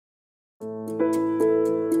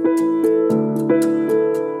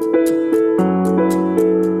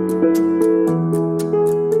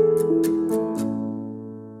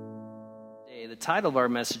The title of our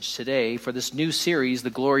message today for this new series, The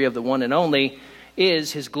Glory of the One and Only,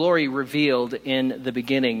 is His Glory Revealed in the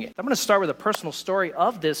Beginning. I'm going to start with a personal story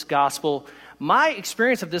of this gospel. My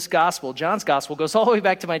experience of this gospel, John's gospel, goes all the way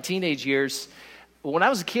back to my teenage years. When I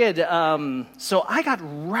was a kid, so I got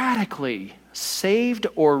radically saved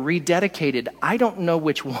or rededicated, I don't know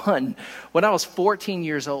which one, when I was 14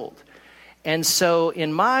 years old. And so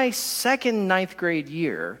in my second ninth grade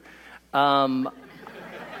year,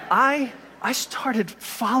 I started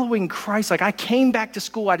following Christ. Like, I came back to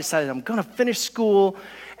school. I decided I'm going to finish school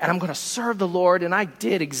and I'm going to serve the Lord. And I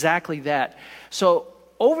did exactly that. So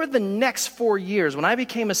over the next 4 years, when I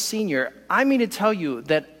became a senior, I mean to tell you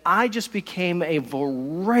that I just became a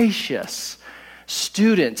voracious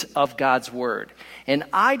student of God's Word. And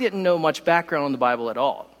I didn't know much background on the Bible at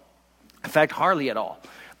all. In fact, hardly at all.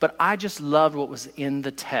 But I just loved what was in the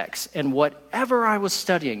text. And whatever I was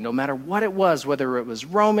studying, no matter what it was, whether it was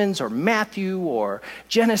Romans or Matthew or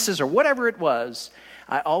Genesis or whatever it was,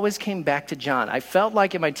 I always came back to John. I felt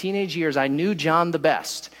like in my teenage years, I knew John the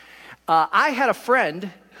best. I had a friend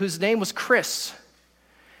whose name was Chris.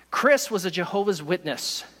 Chris was a Jehovah's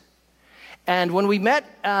Witness. And when we met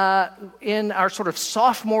in our sort of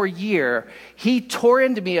sophomore year, he tore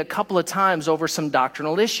into me a couple of times over some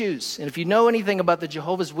doctrinal issues. And if you know anything about the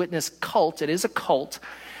Jehovah's Witness cult, it is a cult.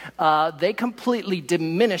 They completely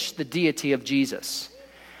diminish the deity of Jesus.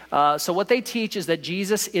 So what they teach is that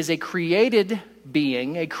Jesus is a created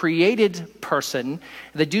being, a created person.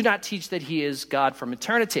 They do not teach that he is God from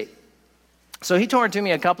eternity. So he tore into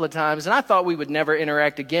me a couple of times, and I thought we would never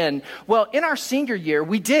interact again. Well, in our senior year,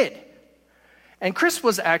 we did. And Chris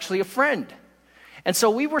was actually a friend. And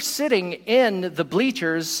so we were sitting in the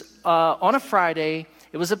bleachers on a Friday.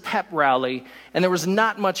 It was a pep rally, and there was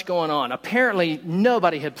not much going on. Apparently,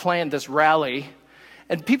 nobody had planned this rally,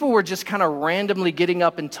 and people were just kind of randomly getting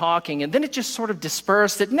up and talking, and then it just sort of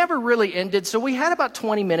dispersed. It never really ended, so we had about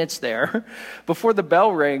 20 minutes there before the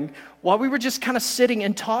bell rang while we were just kind of sitting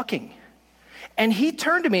and talking. And he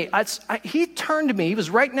turned to me. He was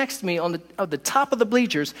right next to me on the top of the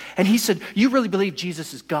bleachers, and he said, "You really believe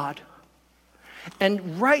Jesus is God?"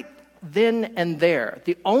 And right then and there,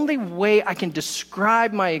 the only way I can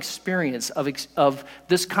describe my experience of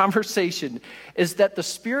this conversation is that the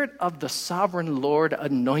Spirit of the Sovereign Lord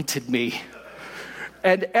anointed me.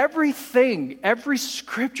 And every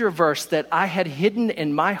scripture verse that I had hidden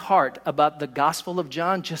in my heart about the Gospel of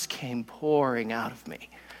John just came pouring out of me.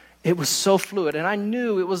 It was so fluid, and I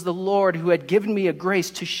knew it was the Lord who had given me a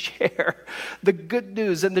grace to share the good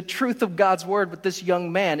news and the truth of God's Word with this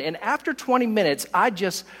young man. And after 20 minutes, I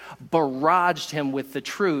just barraged him with the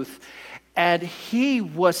truth, and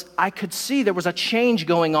I could see there was a change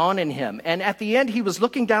going on in him. And at the end, he was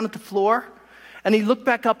looking down at the floor, and he looked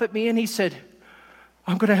back up at me, and he said,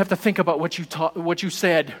 "I'm going to have to think about what you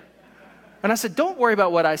said." And I said, "Don't worry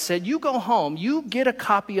about what I said. You go home. You get a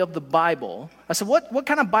copy of the Bible." I said, what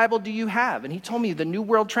kind of Bible do you have? And he told me the New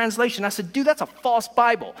World Translation. I said, "Dude, that's a false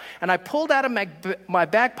Bible." And I pulled out of my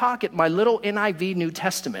back pocket my little NIV New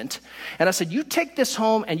Testament. And I said, "You take this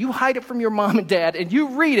home and you hide it from your mom and dad and you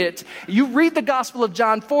read it. You read the Gospel of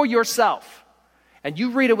John for yourself. And you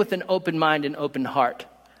read it with an open mind and open heart."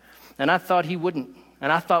 And I thought he wouldn't.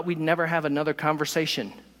 And I thought we'd never have another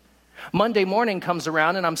conversation. Monday morning comes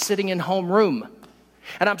around, and I'm sitting in homeroom.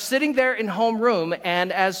 And I'm sitting there in homeroom,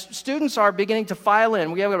 and as students are beginning to file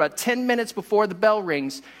in, we have about 10 minutes before the bell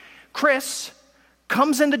rings, Chris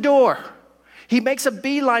comes in the door. He makes a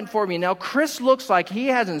beeline for me. Now, Chris looks like he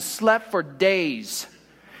hasn't slept for days.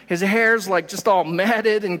 His hair's like just all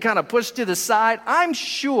matted and kind of pushed to the side. I'm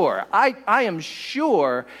sure, I am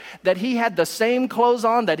sure that he had the same clothes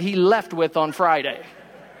on that he left with on Friday.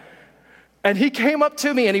 And he came up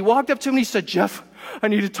to me, and he walked up to me, and he said, "Jeff, I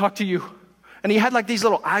need to talk to you." And he had like these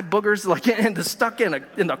little eye boogers like stuck in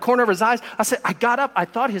the corner of his eyes. I got up. I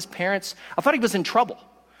thought he was in trouble.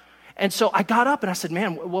 And so I got up, and I said,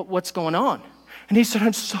 "Man, what's going on?" And he said,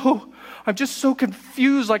 I'm just so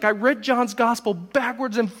confused. Like, I read John's gospel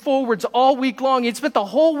backwards and forwards all week long. He'd spent the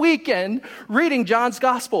whole weekend reading John's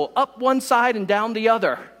gospel up one side and down the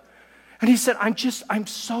other. And he said, I'm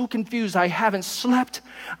so confused. I haven't slept,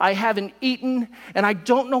 I haven't eaten, and I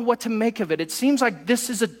don't know what to make of it. It seems like this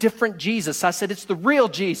is a different Jesus. I said, "It's the real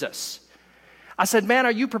Jesus." I said, "Man,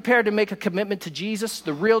 are you prepared to make a commitment to Jesus,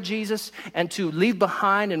 the real Jesus, and to leave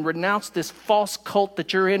behind and renounce this false cult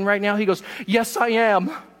that you're in right now?" He goes, "Yes, I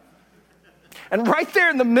am." And right there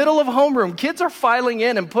in the middle of homeroom, kids are filing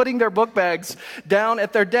in and putting their book bags down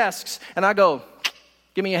at their desks. And I go,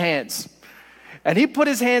 give me your hands. And he put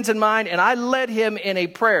his hands in mine, and I led him in a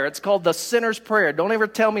prayer. It's called the sinner's prayer. Don't ever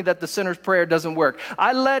tell me that the sinner's prayer doesn't work.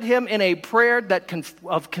 I led him in a prayer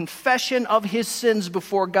of confession of his sins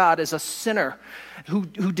before God as a sinner who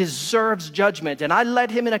deserves judgment. And I led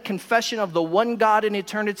him in a confession of the one God in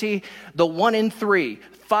eternity, the one in three,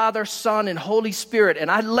 Father, Son, and Holy Spirit.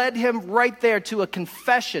 And I led him right there to a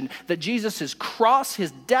confession that Jesus' cross,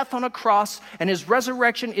 his death on a cross, and his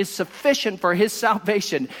resurrection is sufficient for his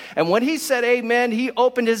salvation. And when he said amen, he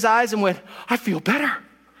opened his eyes and went, I feel better.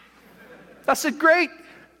 I said, great.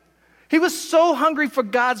 He was so hungry for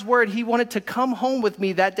God's word, he wanted to come home with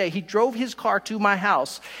me that day. He drove his car to my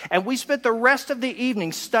house, and we spent the rest of the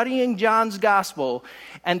evening studying John's gospel.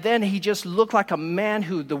 And then he just looked like a man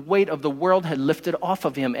who the weight of the world had lifted off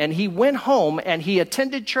of him. And he went home and he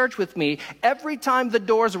attended church with me every time the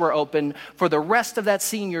doors were open for the rest of that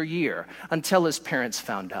senior year until his parents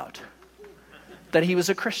found out that he was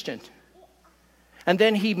a Christian. And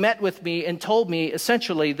then he met with me and told me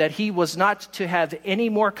essentially that he was not to have any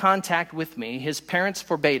more contact with me. His parents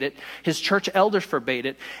forbade it. His church elders forbade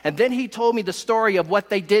it. And then he told me the story of what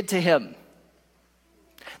they did to him.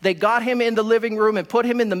 They got him in the living room and put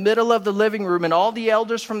him in the middle of the living room, and all the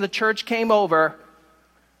elders from the church came over,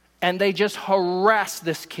 and they just harassed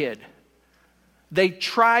this kid. They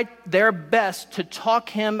tried their best to talk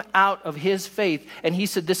him out of his faith. And he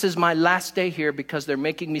said, this is my last day here because they're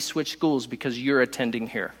making me switch schools because you're attending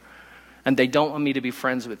here. And they don't want me to be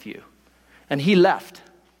friends with you. And he left.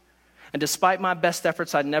 And despite my best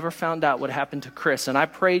efforts, I never found out what happened to Chris. And I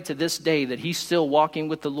pray to this day that he's still walking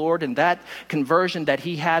with the Lord, and that conversion that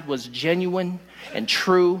he had was genuine and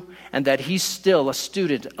true, and that he's still a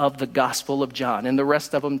student of the Gospel of John, and the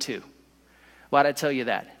rest of them too. Why'd I tell you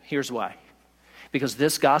that? Here's why. Because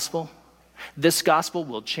this gospel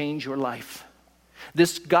will change your life.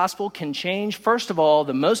 This gospel can change, first of all,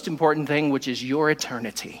 the most important thing, which is your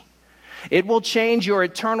eternity. It will change your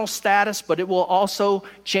eternal status, but it will also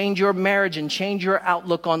change your marriage and change your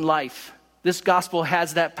outlook on life. This gospel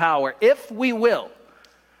has that power. If we will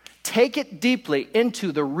take it deeply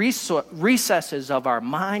into the recesses of our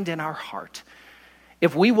mind and our heart,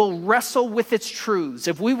 if we will wrestle with its truths,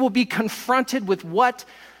 if we will be confronted with what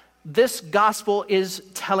this gospel is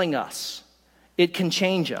telling us, it can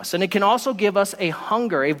change us. And it can also give us a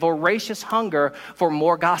hunger, a voracious hunger for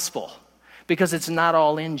more gospel, because it's not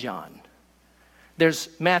all in John. There's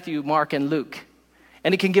Matthew, Mark, and Luke.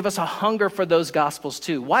 And it can give us a hunger for those gospels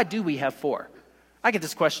too. Why do we have 4? I get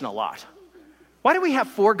this question a lot. Why do we have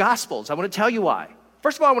 4 gospels? I want to tell you why.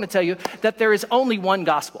 First of all, I want to tell you that there is only one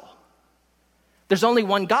gospel. There's only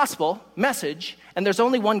one gospel message, and there's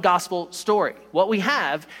only one gospel story. What we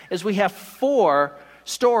have is we have 4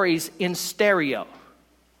 stories in stereo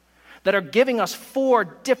that are giving us 4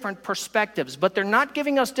 different perspectives. But they're not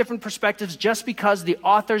giving us different perspectives just because the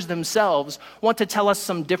authors themselves want to tell us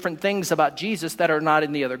some different things about Jesus that are not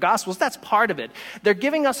in the other gospels. That's part of it. They're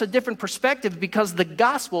giving us a different perspective because the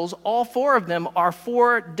gospels, all 4 of them, are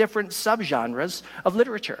 4 different subgenres of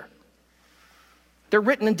literature. They're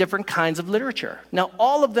written in different kinds of literature. Now,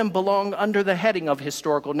 all of them belong under the heading of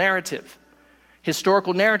historical narrative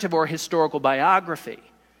or historical biography,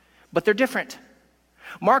 but they're different.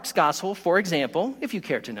 Mark's gospel, for example, if you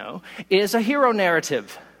care to know, is a hero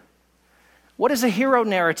narrative. What is a hero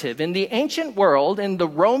narrative? In the ancient world, in the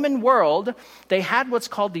Roman world, they had what's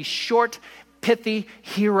called the short, pithy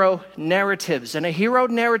hero narratives. And a hero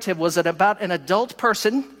narrative was about an adult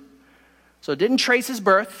person, so it didn't trace his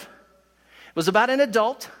birth. It was about an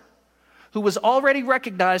adult who was already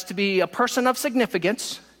recognized to be a person of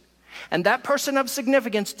significance, and that person of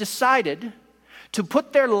significance decided to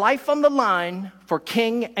put their life on the line for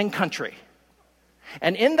king and country.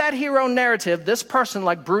 And in that hero narrative, this person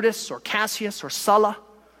like Brutus or Cassius or Sulla,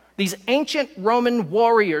 these ancient Roman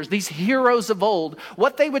warriors, these heroes of old,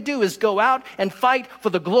 what they would do is go out and fight for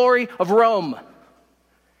the glory of Rome.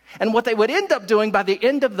 And what they would end up doing by the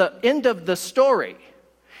end of the story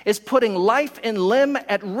is putting life and limb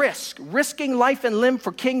at risk, risking life and limb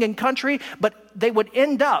for king and country, but they would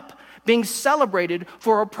end up being celebrated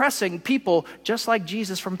for oppressing people just like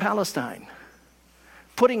Jesus from Palestine,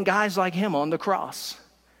 putting guys like him on the cross.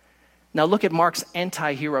 Now look at Mark's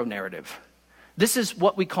anti-hero narrative. This is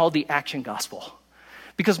what we call the action gospel,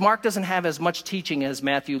 because Mark doesn't have as much teaching as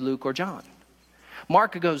Matthew, Luke, or John.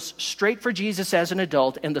 Mark goes straight for Jesus as an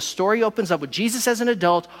adult, and the story opens up with Jesus as an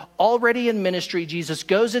adult, already in ministry. Jesus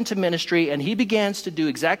goes into ministry, and he begins to do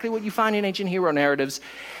exactly what you find in ancient hero narratives.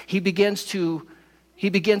 He begins to he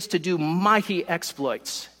begins to do mighty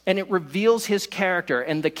exploits, and it reveals his character.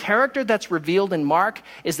 And the character that's revealed in Mark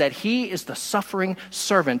is that he is the suffering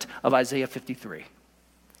servant of Isaiah 53.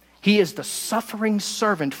 He is the suffering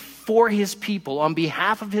servant for his people, on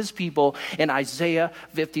behalf of his people in Isaiah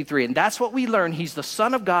 53. And that's what we learn. He's the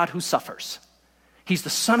Son of God who suffers. He's the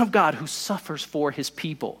Son of God who suffers for his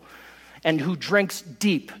people and who drinks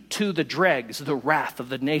deep to the dregs the wrath of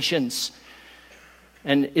the nations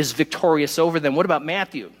and is victorious over them. What about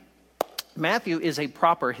Matthew? Matthew is a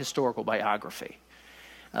proper historical biography.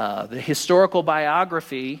 The historical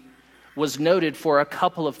biography was noted for a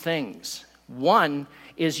couple of things. One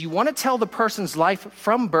is you want to tell the person's life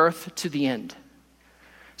from birth to the end.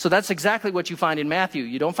 So that's exactly what you find in Matthew.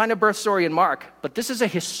 You don't find a birth story in Mark, but this is a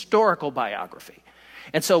historical biography.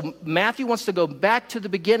 And so Matthew wants to go back to the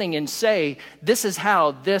beginning and say, this is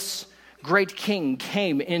how this great king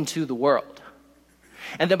came into the world.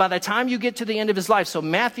 And then by the time you get to the end of his life, so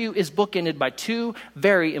Matthew is bookended by two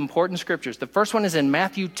very important scriptures. The first one is in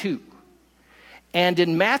Matthew 2. And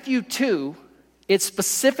in Matthew 2, it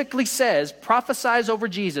specifically says, prophesies over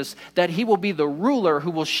Jesus, that he will be the ruler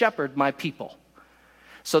who will shepherd my people.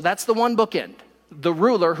 So that's the one bookend, the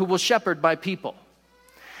ruler who will shepherd my people.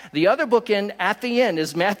 The other bookend at the end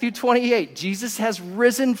is Matthew 28. Jesus has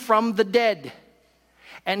risen from the dead.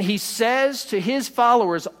 And he says to his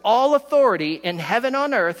followers, all authority in heaven and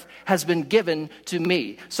on earth has been given to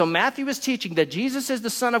me. So Matthew is teaching that Jesus is the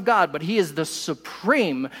Son of God, but he is the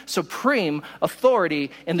supreme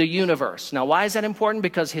authority in the universe. Now, why is that important?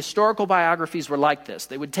 Because historical biographies were like this.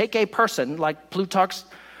 They would take a person like Plutarch's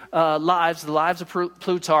lives, the lives of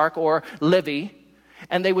Plutarch or Livy,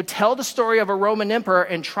 and they would tell the story of a Roman emperor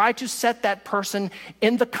and try to set that person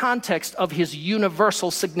in the context of his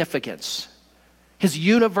universal significance. His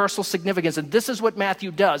universal significance. And this is what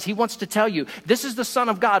Matthew does. He wants to tell you, this is the Son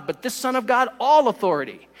of God, but this Son of God, all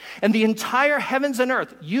authority. And the entire heavens and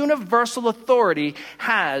earth, universal authority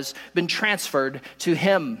has been transferred to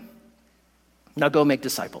him. Now go make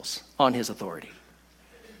disciples on his authority.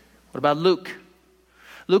 What about Luke?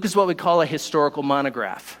 Luke is what we call a historical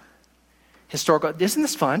monograph. Isn't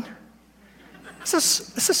this fun?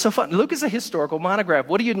 This is so fun. Luke is a historical monograph.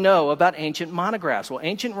 What do you know about ancient monographs? Well,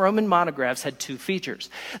 ancient Roman monographs had two features.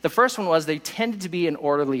 The first one was they tended to be an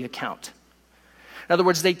orderly account. In other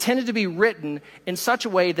words, they tended to be written in such a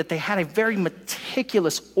way that they had a very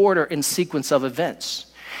meticulous order and sequence of events.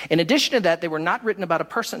 In addition to that, they were not written about a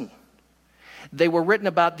person. They were written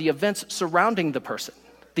about the events surrounding the person,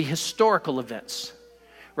 the historical events,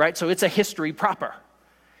 right? So it's a history proper.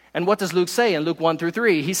 And what does Luke say in Luke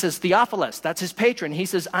 1-3? He says, Theophilus, that's his patron. He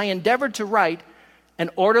says, I endeavored to write an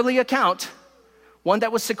orderly account, one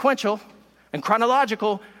that was sequential and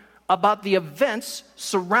chronological, about the events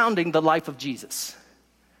surrounding the life of Jesus.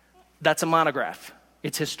 That's a monograph.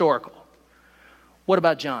 It's historical. What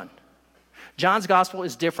about John? John's gospel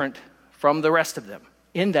is different from the rest of them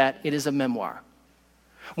in that it is a memoir.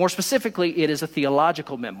 More specifically, it is a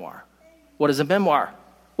theological memoir. What is a memoir?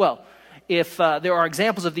 Well, if there are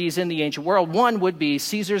examples of these in the ancient world, one would be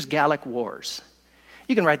Caesar's Gallic Wars.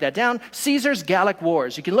 You can write that down. Caesar's Gallic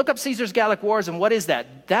Wars. You can look up Caesar's Gallic Wars, and what is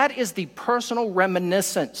that? That is the personal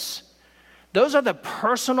reminiscence. Those are the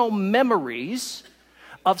personal memories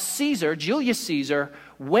of Caesar, Julius Caesar,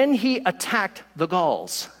 when he attacked the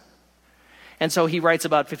Gauls. And so he writes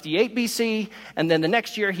about 58 BC, and then the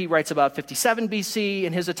next year he writes about 57 BC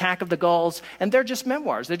in his attack of the Gauls. And they're just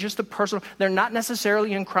memoirs. They're just they're not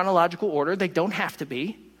necessarily in chronological order. They don't have to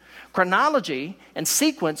be. Chronology and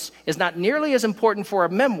sequence is not nearly as important for a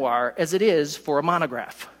memoir as it is for a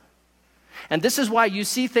monograph. And this is why you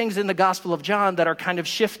see things in the Gospel of John that are kind of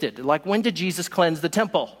shifted. Like, when did Jesus cleanse the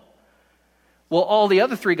temple? Well, all the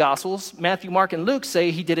other three Gospels, Matthew, Mark, and Luke,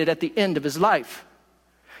 say he did it at the end of his life.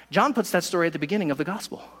 John puts that story at the beginning of the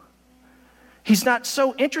gospel. He's not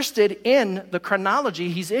so interested in the chronology.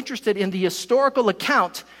 He's interested in the historical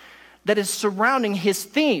account that is surrounding his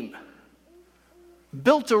theme,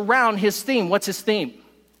 built around his theme. What's his theme?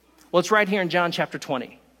 Well, it's right here in John chapter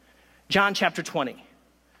 20. John chapter 20,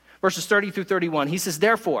 verses 30-31. He says,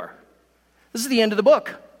 therefore, this is the end of the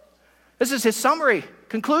book. This is his summary,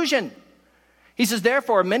 conclusion. He says,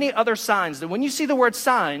 therefore, many other signs. And when you see the word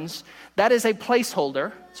signs, that is a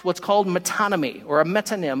placeholder. It's what's called metonymy or a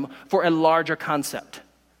metonym for a larger concept,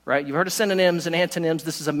 right? You've heard of synonyms and antonyms.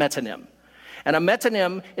 This is a metonym. And a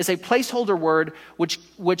metonym is a placeholder word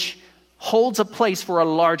which holds a place for a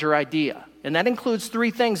larger idea. And that includes three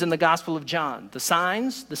things in the Gospel of John: the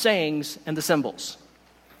signs, the sayings, and the symbols.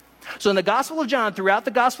 So in the Gospel of John, throughout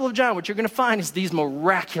the Gospel of John, what you're going to find is these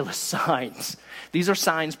miraculous signs. These are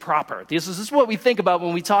signs proper. This is what we think about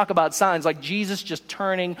when we talk about signs, like Jesus just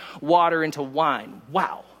turning water into wine.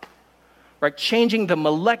 Wow. Right? Changing the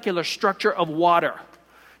molecular structure of water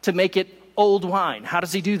to make it old wine. How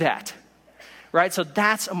does he do that? Right? So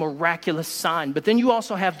that's a miraculous sign. But then you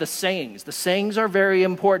also have the sayings. The sayings are very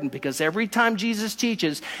important because every time Jesus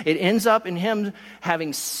teaches, it ends up in him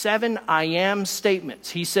having 7 I am statements.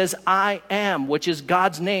 He says, I am, which is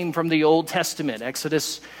God's name from the Old Testament,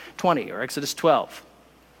 Exodus 20 or Exodus 12.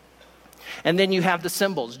 And then you have the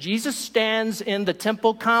symbols. Jesus stands in the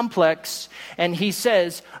temple complex and he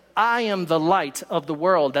says, I am the light of the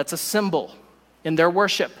world. That's a symbol in their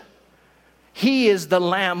worship. He is the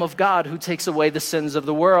Lamb of God who takes away the sins of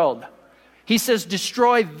the world. He says,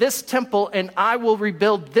 destroy this temple and I will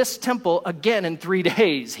rebuild this temple again in 3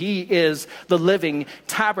 days. He is the living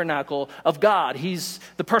tabernacle of God. He's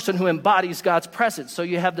the person who embodies God's presence. So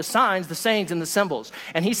you have the signs, the sayings, and the symbols.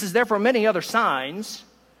 And he says, therefore, many other signs,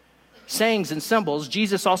 sayings, and symbols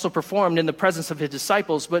Jesus also performed in the presence of his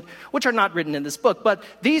disciples, but which are not written in this book. But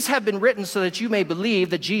these have been written so that you may believe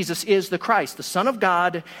that Jesus is the Christ, the Son of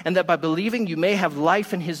God, and that by believing you may have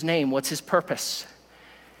life in his name. What's his purpose?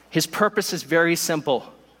 His purpose is very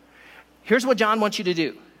simple. Here's what John wants you to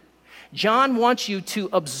do. John wants you to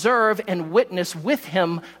observe and witness with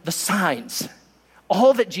him the signs.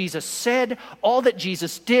 All that Jesus said, all that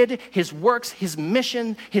Jesus did, his works, his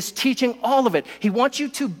mission, his teaching, all of it. He wants you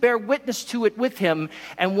to bear witness to it with him.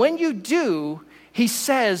 And when you do, he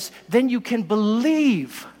says, then you can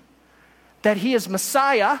believe that he is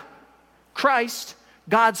Messiah, Christ,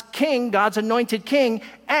 God's king, God's anointed king,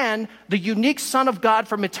 and the unique Son of God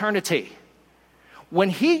from eternity. When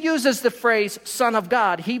he uses the phrase Son of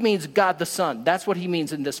God, he means God the Son. That's what he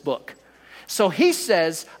means in this book. So he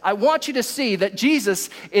says, I want you to see that Jesus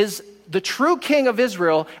is the true King of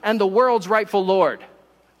Israel and the world's rightful Lord,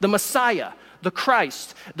 the Messiah, the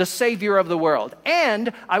Christ, the Savior of the world.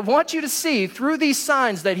 And I want you to see through these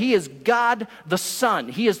signs that he is God the Son.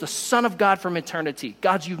 He is the Son of God from eternity,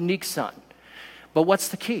 God's unique Son. But what's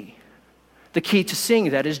the key? The key to seeing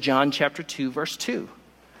that is John chapter 2, verse 2.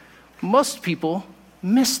 Most people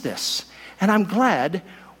miss this, and I'm glad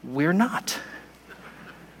we're not.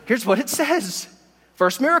 Here's what it says.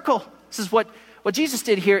 First miracle. This is what Jesus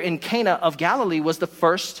did here in Cana of Galilee was the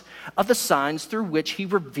first of the signs through which he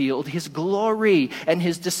revealed his glory. And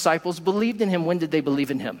his disciples believed in him. When did they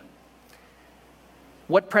believe in him?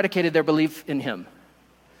 What predicated their belief in him?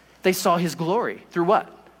 They saw his glory. Through what?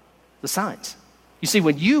 The signs. You see,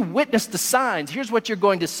 when you witness the signs, here's what you're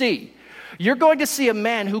going to see. You're going to see a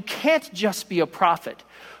man who can't just be a prophet,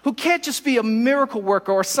 who can't just be a miracle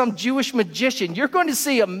worker or some Jewish magician. You're going to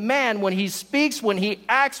see a man when he speaks, when he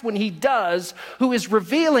acts, when he does, who is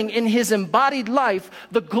revealing in his embodied life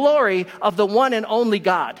the glory of the one and only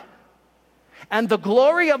God. And the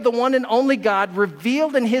glory of the one and only God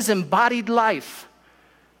revealed in his embodied life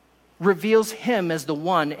reveals him as the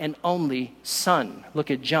one and only Son. Look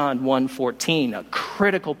at John 1:14, a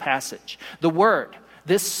critical passage. The Word,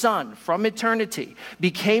 this Son from eternity,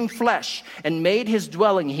 became flesh and made his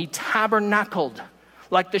dwelling. He tabernacled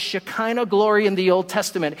like the Shekinah glory in the Old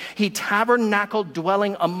Testament. He tabernacled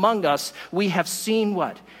dwelling among us. We have seen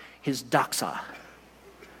what? His doxa.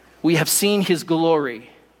 We have seen his glory.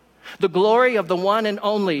 The glory of the one and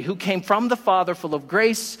only who came from the Father, full of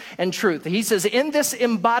grace and truth. He says, in this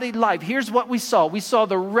embodied life, here's what we saw. We saw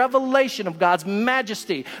the revelation of God's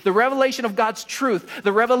majesty, the revelation of God's truth,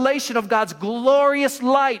 the revelation of God's glorious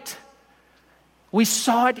light. We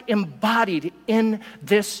saw it embodied in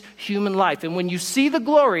this human life. And when you see the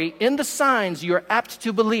glory in the signs, you're apt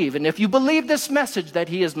to believe. And if you believe this message that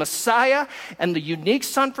he is Messiah and the unique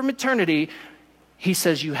Son from eternity, he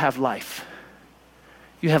says you have life.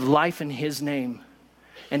 You have life in his name.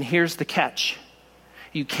 And here's the catch.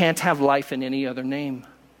 You can't have life in any other name.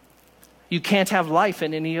 You can't have life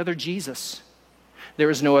in any other Jesus.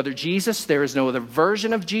 There is no other Jesus. There is no other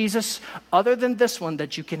version of Jesus other than this one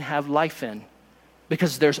that you can have life in.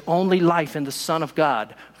 Because there's only life in the Son of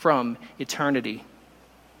God from eternity.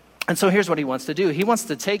 And so here's what he wants to do. He wants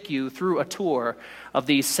to take you through a tour of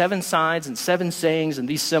these 7 signs and 7 sayings and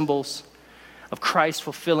these symbols of Christ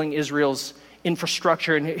fulfilling Israel's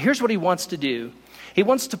infrastructure. And here's what he wants to do. He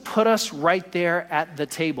wants to put us right there at the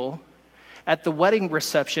table, at the wedding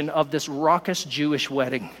reception of this raucous Jewish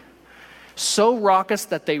wedding. So raucous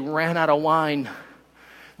that they ran out of wine.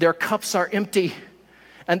 Their cups are empty,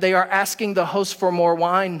 and they are asking the host for more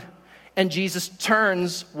wine. And Jesus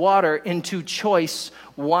turns water into choice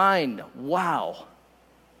wine. Wow.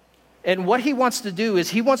 And what he wants to do is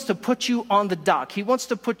he wants to put you on the dock. He wants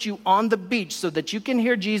to put you on the beach so that you can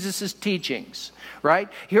hear Jesus' teachings, right?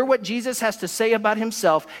 Hear what Jesus has to say about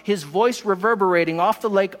himself, his voice reverberating off the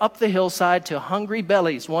lake, up the hillside to hungry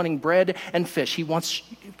bellies wanting bread and fish. He wants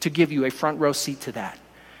to give you a front row seat to that.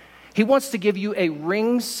 He wants to give you a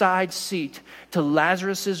ringside seat to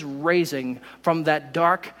Lazarus' raising from that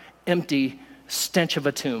dark, empty stench of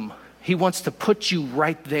a tomb. He wants to put you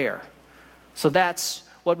right there. So that's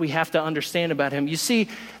what we have to understand about him. You see,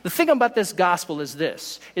 the thing about this gospel is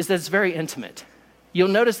this, is that it's very intimate. You'll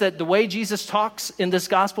notice that the way Jesus talks in this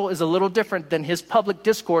gospel is a little different than his public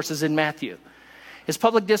discourses in Matthew. His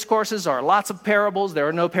public discourses are lots of parables. There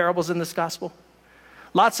are no parables in this gospel.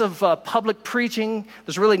 Lots of public preaching.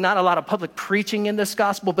 There's really not a lot of public preaching in this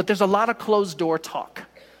gospel, but there's a lot of closed door talk.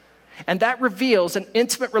 And that reveals an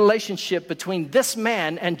intimate relationship between this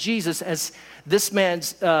man and Jesus as this man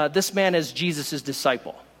as Jesus'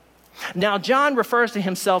 disciple. Now, John refers to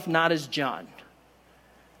himself not as John.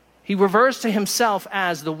 He refers to himself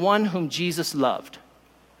as the one whom Jesus loved.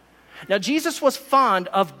 Now, Jesus was fond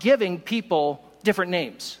of giving people different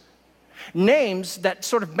names. Names that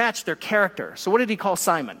sort of match their character. So what did he call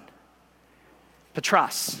Simon?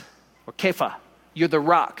 Petros or Kepha. You're the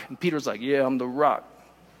rock. And Peter's like, yeah, I'm the rock.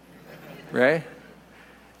 Right?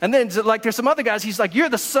 And then like there's some other guys, he's like, you're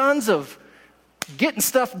the sons of getting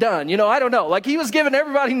stuff done. You know, I don't know. Like he was giving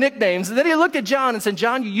everybody nicknames. And then he looked at John and said,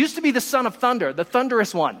 John, you used to be the son of thunder, the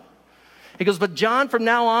thunderous one. He goes, but John, from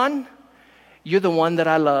now on, you're the one that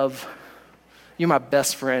I love. You're my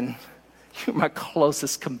best friend. You're my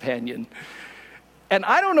closest companion. And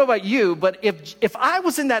I don't know about you, but if I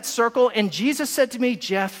was in that circle and Jesus said to me,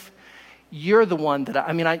 Jeff, you're the one that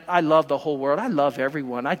I love the whole world. I love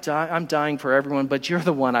everyone. I'm dying for everyone, but you're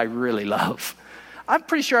the one I really love. I'm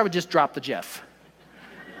pretty sure I would just drop the Jeff.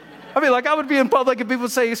 I mean, like I would be in public and people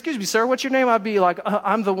would say, excuse me, sir, what's your name? I'd be like,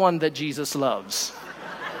 I'm the one that Jesus loves.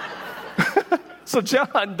 So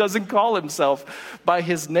John doesn't call himself by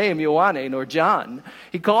his name, Ioanne, nor John.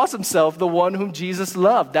 He calls himself the one whom Jesus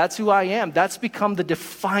loved. That's who I am. That's become the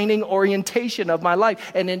defining orientation of my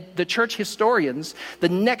life. And in the church historians, the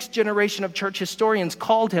next generation of church historians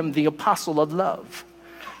called him the apostle of love,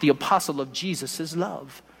 the apostle of Jesus'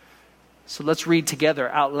 love. So let's read together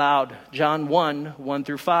out loud, John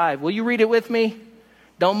 1:1-5. Will you read it with me?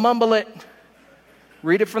 Don't mumble it.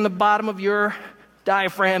 Read it from the bottom of your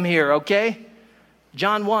diaphragm here, okay?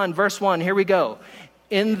 John 1, verse 1, here we go.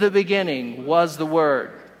 In the beginning was the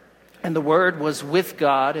Word, and the Word was with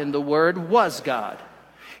God, and the Word was God.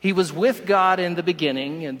 He was with God in the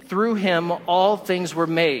beginning, and through him all things were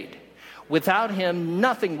made. Without him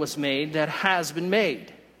nothing was made that has been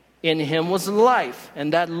made. In him was life,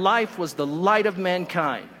 and that life was the light of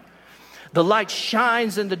mankind. The light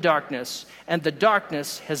shines in the darkness, and the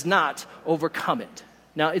darkness has not overcome it.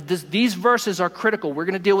 Now, these verses are critical. We're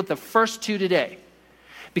going to deal with the first two today.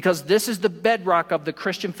 Because this is the bedrock of the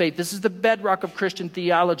Christian faith. This is the bedrock of Christian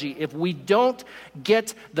theology. If we don't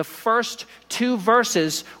get the first two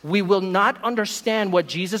verses, we will not understand what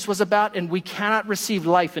Jesus was about, and we cannot receive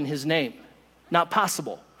life in his name. Not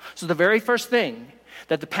possible. So the very first thing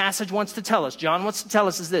that the passage wants to tell us, John wants to tell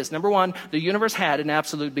us, is this. Number one, the universe had an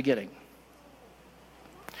absolute beginning.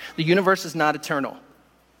 The universe is not eternal.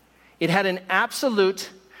 It had an absolute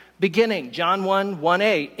beginning. John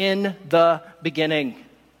 1:1a, in the beginning.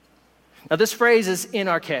 Now, this phrase is in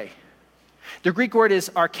arche. The Greek word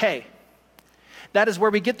is arche. That is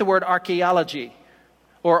where we get the word archaeology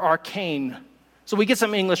or arcane. So we get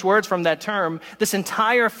some English words from that term. This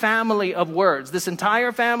entire family of words, this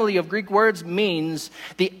entire family of Greek words means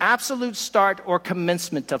the absolute start or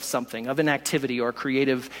commencement of something, of an activity or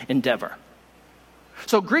creative endeavor.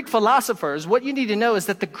 So Greek philosophers, what you need to know is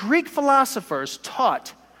that the Greek philosophers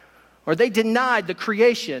taught, or they denied the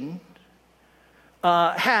creation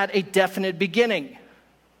had a definite beginning.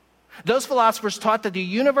 Those philosophers taught that the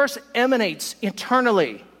universe emanates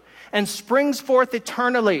eternally and springs forth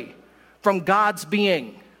eternally from God's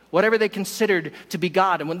being, whatever they considered to be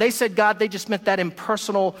God. And when they said God, they just meant that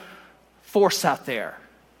impersonal force out there.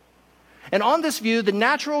 And on this view, the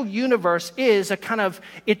natural universe is a kind of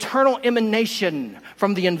eternal emanation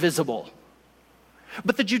from the invisible.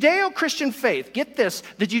 But the Judeo-Christian faith, get this,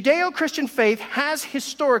 the Judeo-Christian faith has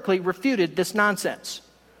historically refuted this nonsense.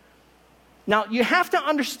 Now, you have to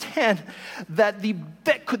understand that the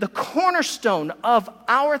cornerstone of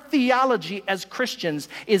our theology as Christians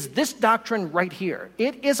is this doctrine right here.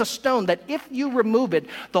 It is a stone that if you remove it,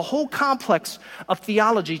 the whole complex of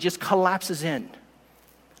theology just collapses in.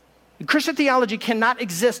 Christian theology cannot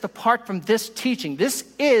exist apart from this teaching. This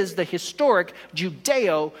is the historic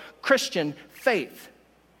Judeo-Christian faith.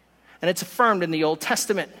 And it's affirmed in the Old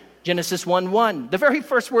Testament. Genesis 1:1. The very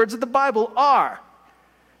first words of the Bible are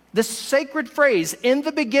this sacred phrase, in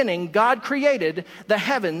the beginning, God created the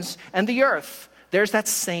heavens and the earth. There's that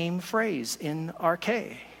same phrase in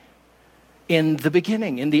RK. In the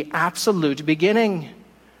beginning, in the absolute beginning.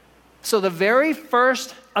 So the very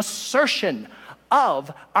first assertion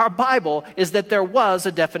of our Bible is that there was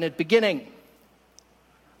a definite beginning.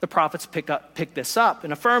 The prophets pick this up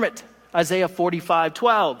and affirm it. Isaiah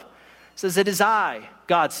 45:12 says, "It is I,"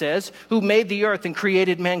 God says, "who made the earth and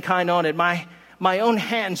created mankind on it. My own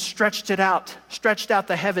hand stretched out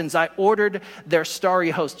the heavens. I ordered their starry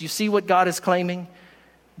host." You see what God is claiming?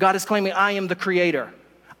 God is claiming, I am the creator.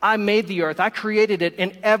 I made the earth. I created it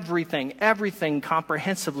in everything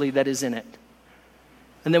comprehensively that is in it.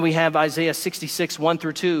 And then we have Isaiah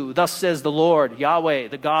 66:1-2. "Thus says the Lord, Yahweh,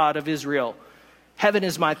 the God of Israel, heaven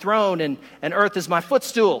is my throne and earth is my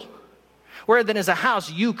footstool. Where then is a house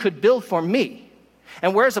you could build for me?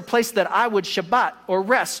 And where is a place that I would Shabbat or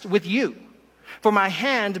rest with you? For my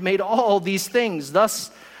hand made all these things. Thus,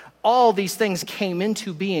 all these things came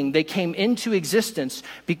into being. They came into existence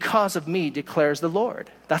because of me, declares the Lord."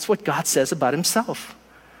 That's what God says about himself.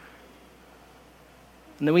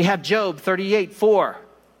 And then we have Job 38:4.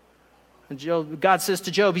 And God says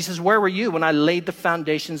to Job, he says, "Where were you when I laid the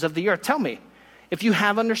foundations of the earth? Tell me, if you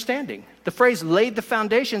have understanding." The phrase "laid the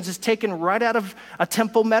foundations" is taken right out of a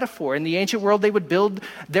temple metaphor. In the ancient world, they would build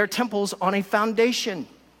their temples on a foundation.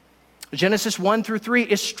 Genesis 1-3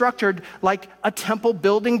 is structured like a temple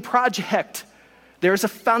building project. There's a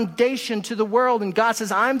foundation to the world, and God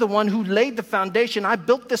says, I'm the one who laid the foundation. I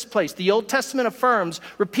built this place. The Old Testament affirms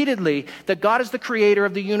repeatedly that God is the creator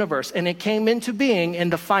of the universe, and it came into being in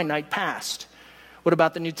the finite past. What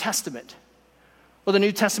about the New Testament? Well, the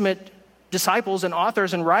New Testament disciples and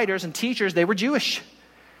authors and writers and teachers, they were Jewish.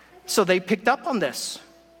 So they picked up on this.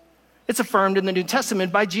 It's affirmed in the New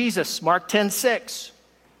Testament by Jesus, Mark 10:6.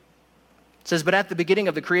 It says, "But at the beginning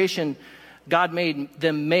of the creation, God made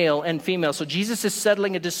them male and female." So Jesus is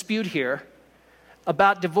settling a dispute here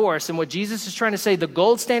about divorce. And what Jesus is trying to say, the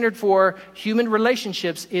gold standard for human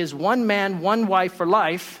relationships is one man, one wife for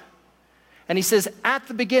life. And he says, at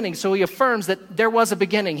the beginning. So he affirms that there was a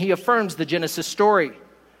beginning. He affirms the Genesis story.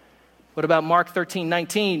 What about Mark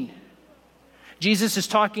 13:19? Jesus is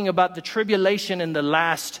talking about the tribulation in the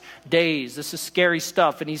last days. This is scary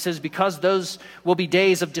stuff. And he says, because those will be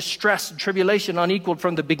days of distress and tribulation unequaled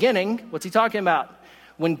from the beginning. What's he talking about?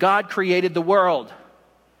 When God created the world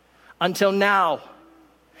until now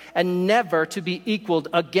and never to be equaled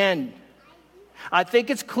again. I think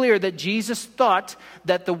it's clear that Jesus thought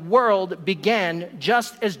that the world began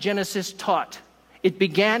just as Genesis taught. It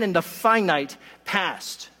began in the finite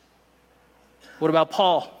past. What about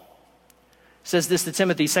Paul? Says this to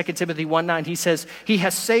Timothy, 2 Timothy 1:9. He says, he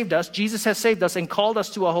has saved us, Jesus has saved us and called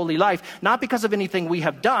us to a holy life, not because of anything we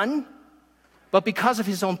have done, but because of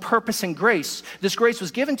his own purpose and grace. This grace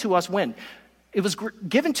was given to us when? It was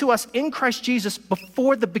given to us in Christ Jesus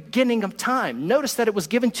before the beginning of time. Notice that it was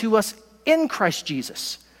given to us in Christ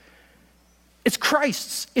Jesus. It's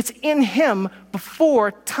Christ's. It's in him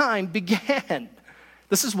before time began.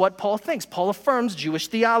 This is what Paul thinks. Paul affirms Jewish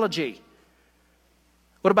theology.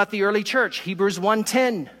 What about the early church? Hebrews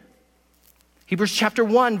 1:10. Hebrews chapter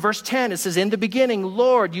 1, verse 10. It says, in the beginning,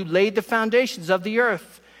 Lord, you laid the foundations of the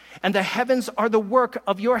earth, and the heavens are the work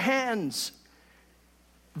of your hands.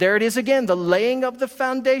 There it is again. The laying of the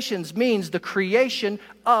foundations means the creation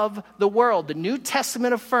of the world. The New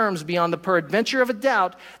Testament affirms beyond the peradventure of a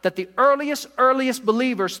doubt that the earliest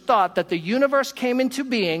believers thought that the universe came into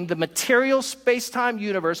being, the material space-time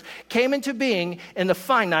universe came into being in the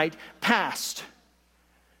finite past.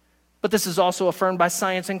 But this is also affirmed by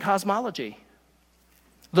science and cosmology.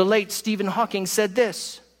 The late Stephen Hawking said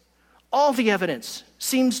this, all the evidence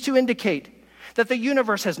seems to indicate that the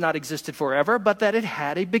universe has not existed forever, but that it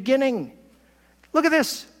had a beginning. Look at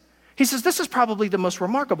this. He says, this is probably the most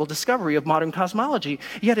remarkable discovery of modern cosmology,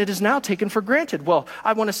 yet it is now taken for granted. Well,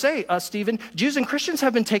 I want to say, Stephen, Jews and Christians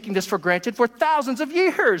have been taking this for granted for thousands of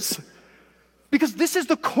years, because this is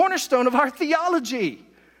the cornerstone of our theology.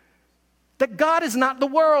 That God is not the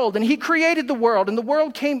world, and he created the world, and the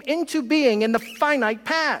world came into being in the finite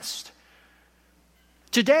past.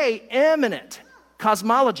 Today, eminent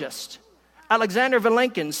cosmologist Alexander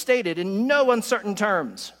Vilenkin stated in no uncertain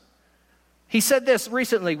terms, he said this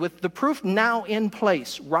recently, with the proof now in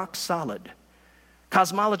place, rock solid,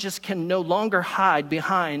 cosmologists can no longer hide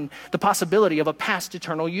behind the possibility of a past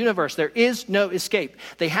eternal universe. There is no escape.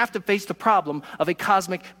 They have to face the problem of a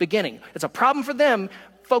cosmic beginning. It's a problem for them.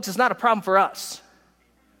 Folks, it's not a problem for us.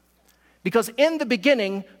 Because in the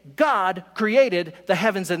beginning, God created the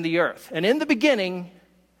heavens and the earth. And in the beginning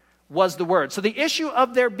was the Word. So the issue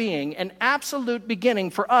of there being an absolute beginning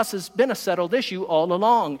for us has been a settled issue all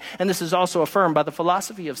along. And this is also affirmed by the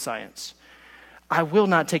philosophy of science. I will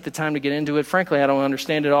not take the time to get into it. Frankly, I don't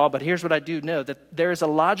understand it all, but here's what I do know, that there is a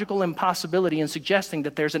logical impossibility in suggesting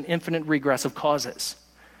that there's an infinite regress of causes.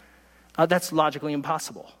 That's logically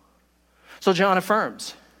impossible. So John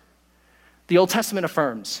affirms. The Old Testament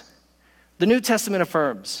affirms. The New Testament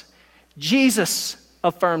affirms. Jesus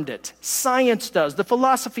affirmed it. Science does. The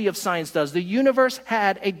philosophy of science does. The universe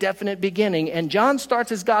had a definite beginning, and John starts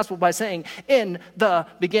his gospel by saying, in the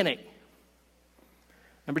beginning.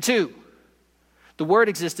 Number two, the Word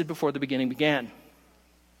existed before the beginning began.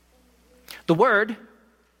 The Word,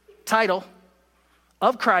 title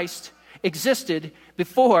of Christ, existed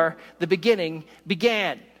before the beginning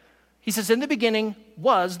began. He says, in the beginning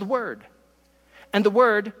was the Word, and the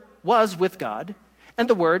Word was with God, and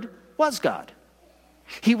the Word was God.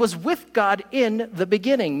 He was with God in the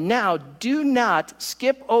beginning. Now, do not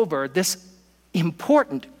skip over this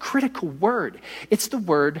important, critical word. It's the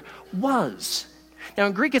word was. Now,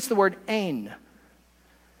 in Greek, it's the word ein.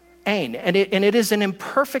 Ein, and it is an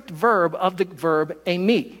imperfect verb of the verb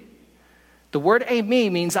eimi. The word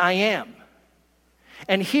eimi means I am.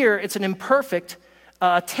 And here, it's an imperfect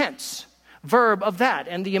tense verb of that.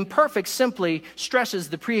 And the imperfect simply stresses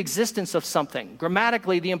the preexistence of something.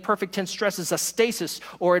 Grammatically, the imperfect tense stresses a stasis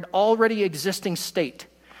or an already existing state.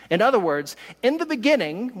 In other words, in the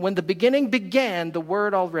beginning, when the beginning began, the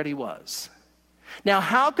Word already was. Now,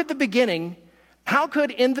 how could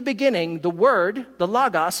in the beginning the Word, the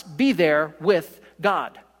Logos, be there with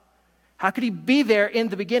God? How could he be there in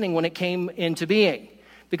the beginning when it came into being?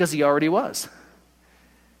 Because he already was.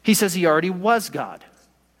 He says he already was God.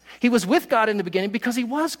 He was with God in the beginning because he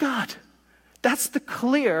was God. That's the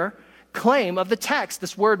clear claim of the text.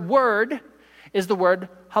 This word is the word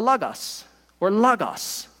halagos, or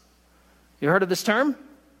logos. You heard of this term?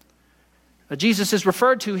 Jesus is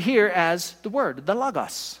referred to here as the Word, the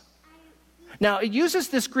logos. Now, it uses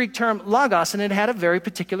this Greek term logos, and it had a very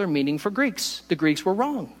particular meaning for Greeks. The Greeks were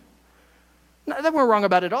wrong. Now, they weren't wrong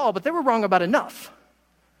about it all, but they were wrong about enough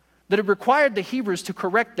that it required the Hebrews to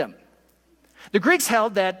correct them. The Greeks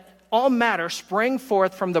held that all matter sprang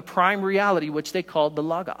forth from the prime reality, which they called the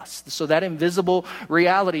Logos. So that invisible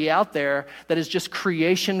reality out there that is just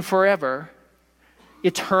creation forever,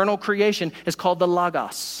 eternal creation, is called the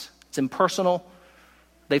Logos. It's impersonal.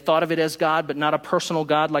 They thought of it as God, but not a personal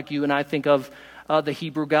God like you and I think of the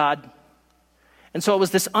Hebrew God. And so it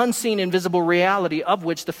was this unseen, invisible reality of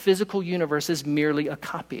which the physical universe is merely a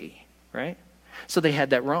copy, right? So they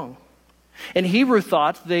had that wrong. In Hebrew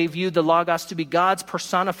thought, they viewed the Logos to be God's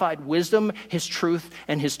personified wisdom, his truth,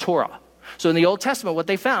 and his Torah. So in the Old Testament, what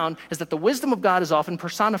they found is that the wisdom of God is often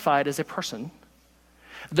personified as a person.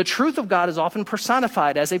 The truth of God is often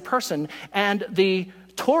personified as a person, and the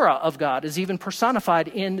Torah of God is even personified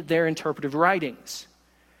in their interpretive writings.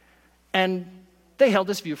 And they held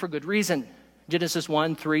this view for good reason. Genesis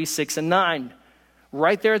 1, 3, 6, and 9.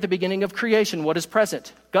 Right there at the beginning of creation, what is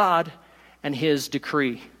present? God and his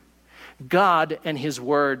decree. God and his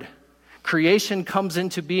word. Creation comes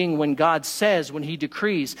into being when God says, when he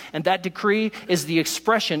decrees, and that decree is the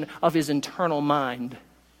expression of his internal mind.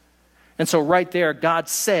 And so right there, God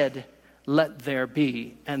said, let there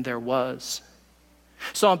be, and there was.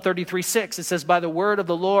 Psalm 33:6, it says, by the word of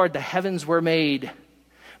the Lord, the heavens were made.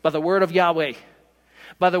 By the word of Yahweh,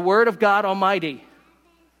 by the word of God Almighty,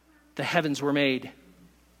 the heavens were made.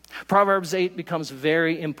 Proverbs 8 becomes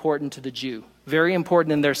very important to the Jew. Very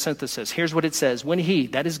important in their synthesis. Here's what it says. When he,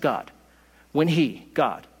 that is God, when he,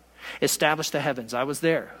 God, established the heavens, I was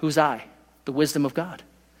there. Who's I? The wisdom of God.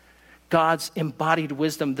 God's embodied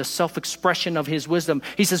wisdom, the self-expression of his wisdom.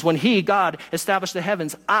 He says, when he, God, established the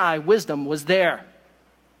heavens, I, wisdom, was there.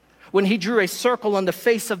 When he drew a circle on the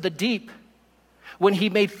face of the deep, when he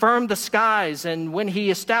made firm the skies, and when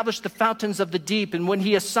he established the fountains of the deep, and when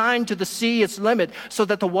he assigned to the sea its limit, so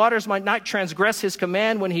that the waters might not transgress his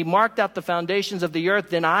command, when he marked out the foundations of the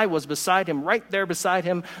earth, then I was beside him, right there beside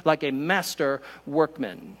him, like a master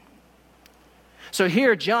workman. So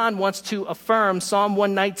here John wants to affirm Psalm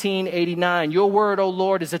 119:89. Your word, O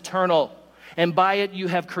Lord, is eternal, and by it you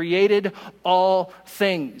have created all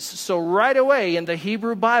things. So right away in the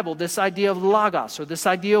Hebrew Bible, this idea of logos, or this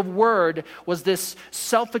idea of word, was this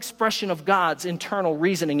self-expression of God's internal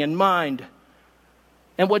reasoning and mind.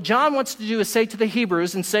 And what John wants to do is say to the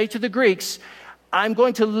Hebrews and say to the Greeks, I'm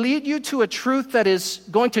going to lead you to a truth that is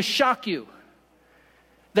going to shock you.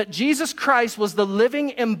 That Jesus Christ was the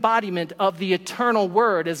living embodiment of the eternal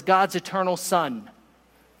Word as God's eternal Son.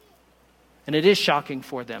 And it is shocking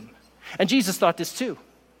for them. And Jesus thought this too.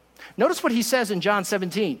 Notice what he says in John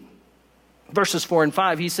 17, verses 4 and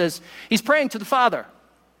 5. He says, he's praying to the Father.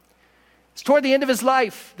 It's toward the end of his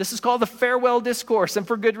life. This is called the farewell discourse, and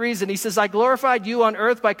for good reason. He says, I glorified you on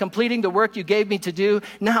earth by completing the work you gave me to do.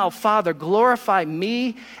 Now, Father, glorify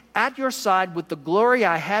me at your side with the glory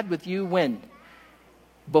I had with you when?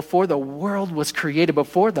 Before the world was created,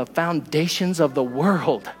 before the foundations of the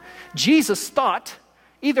world. Jesus thought,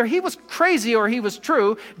 either he was crazy or he was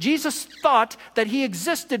true. Jesus thought that he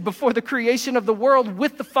existed before the creation of the world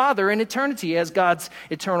with the Father in eternity as God's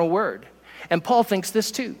eternal word. And Paul thinks this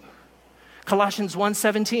too. Colossians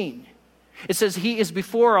 1:17. It says, he is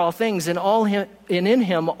before all things, and in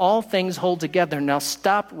him all things hold together. Now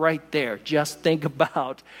stop right there. Just think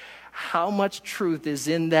about how much truth is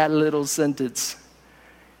in that little sentence.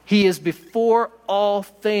 He is before all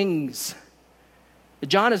things.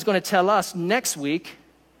 John is going to tell us next week,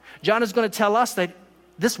 John is going to tell us that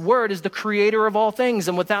this word is the creator of all things,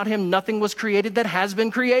 and without him nothing was created that has been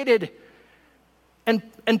created.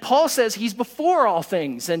 And Paul says he's before all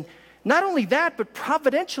things. And not only that, but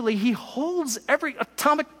providentially, he holds every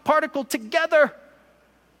atomic particle together.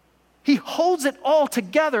 He holds it all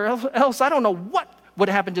together. Else, I don't know what would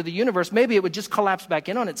happen to the universe. Maybe it would just collapse back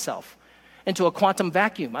in on itself into a quantum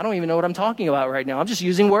vacuum. I don't even know what I'm talking about right now. I'm just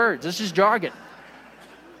using words. This is jargon.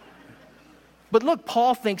 But look,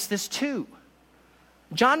 Paul thinks this too.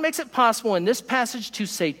 John makes it possible in this passage to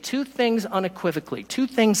say two things unequivocally, two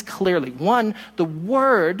things clearly. One, the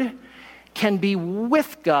Word can be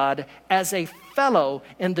with God as a fellow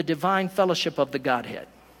in the divine fellowship of the Godhead.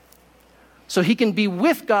 So he can be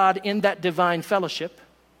with God in that divine fellowship.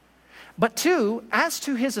 But two, as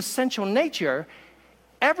to his essential nature,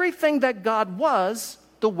 everything that God was,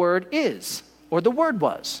 the Word is, or the Word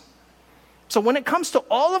was. So when it comes to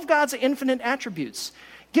all of God's infinite attributes,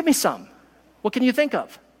 give me some. What can you think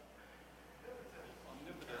of?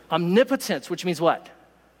 Omnipotence, which means what?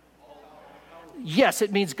 Yes,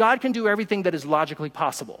 it means God can do everything that is logically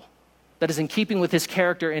possible, that is in keeping with his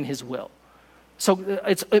character and his will. So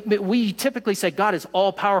we typically say God is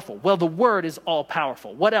all-powerful. Well, the Word is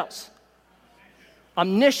all-powerful. What else?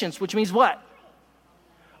 Omniscience, which means what?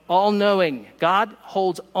 All-knowing. God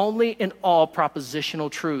holds only in all propositional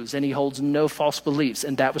truths, and he holds no false beliefs,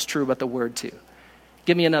 and that was true about the Word too.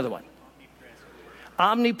 Give me another one.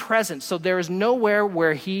 Omnipresent. So there is nowhere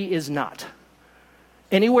where he is not.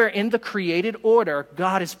 Anywhere in the created order,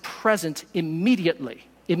 God is present immediately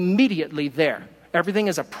there. Everything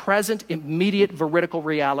is a present, immediate, veridical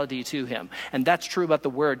reality to him. And that's true about the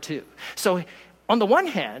Word too. So on the one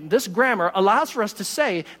hand, this grammar allows for us to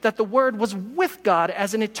say that the Word was with God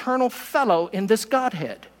as an eternal fellow in this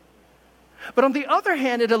Godhead. But on the other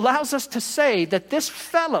hand, it allows us to say that this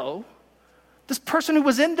fellow, this person who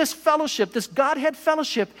was in this fellowship, this Godhead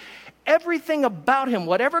fellowship, everything about him,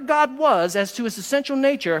 whatever God was as to his essential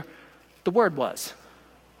nature, the Word was.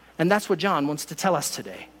 And that's what John wants to tell us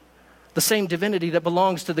today. The same divinity that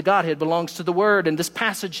belongs to the Godhead belongs to the Word, and this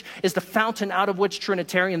passage is the fountain out of which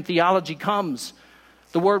Trinitarian theology comes.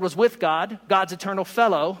 The Word was with God, God's eternal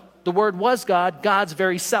fellow. The Word was God, God's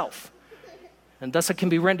very self. And thus it can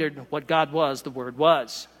be rendered what God was, the Word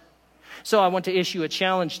was. So I want to issue a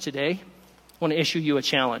challenge today. I want to issue you a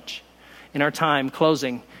challenge. In our time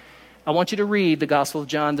closing, I want you to read the Gospel of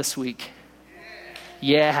John this week.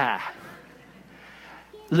 Yeah.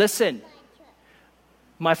 Listen,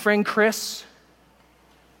 my friend Chris,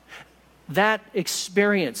 that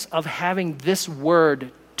experience of having this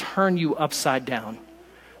Word turn you upside down,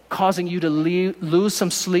 causing you to lose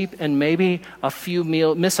some sleep and maybe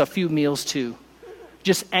miss a few meals too.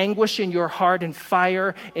 Just anguish in your heart and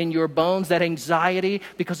fire in your bones, that anxiety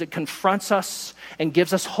because it confronts us and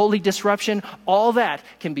gives us holy disruption, all that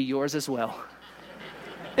can be yours as well.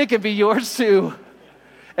 It can be yours too.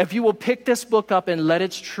 If you will pick this book up and let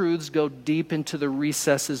its truths go deep into the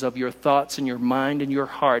recesses of your thoughts and your mind and your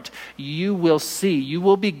heart, you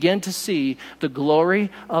will begin to see the glory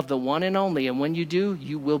of the one and only. And when you do,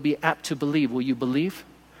 you will be apt to believe. Will you believe?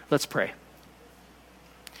 Let's pray.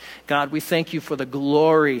 God, we thank you for the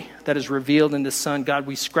glory that is revealed in the Son. God,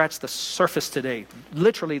 we scratch the surface today,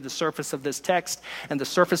 literally the surface of this text and the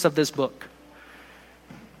surface of this book.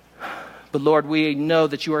 But Lord, we know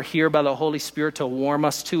that you are here by the Holy Spirit to warm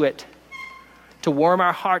us to it, to warm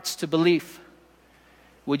our hearts to belief.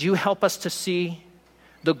 Would you help us to see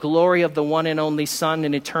the glory of the one and only Son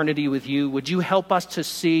in eternity with you? Would you help us to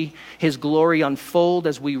see his glory unfold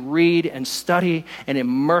as we read and study and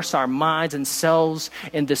immerse our minds and selves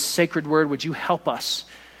in this sacred word? Would you help us?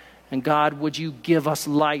 And God, would you give us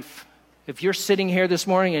life? If you're sitting here this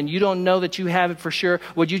morning and you don't know that you have it for sure,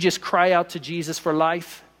 would you just cry out to Jesus for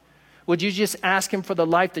life? Would you just ask him for the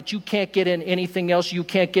life that you can't get in anything else? You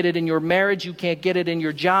can't get it in your marriage. You can't get it in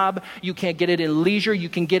your job. You can't get it in leisure. You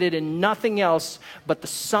can get it in nothing else but the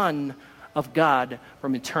Son of God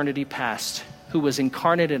from eternity past, who was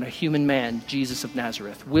incarnate in a human man, Jesus of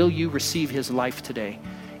Nazareth. Will you receive his life today?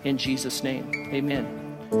 In Jesus' name,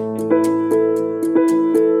 amen.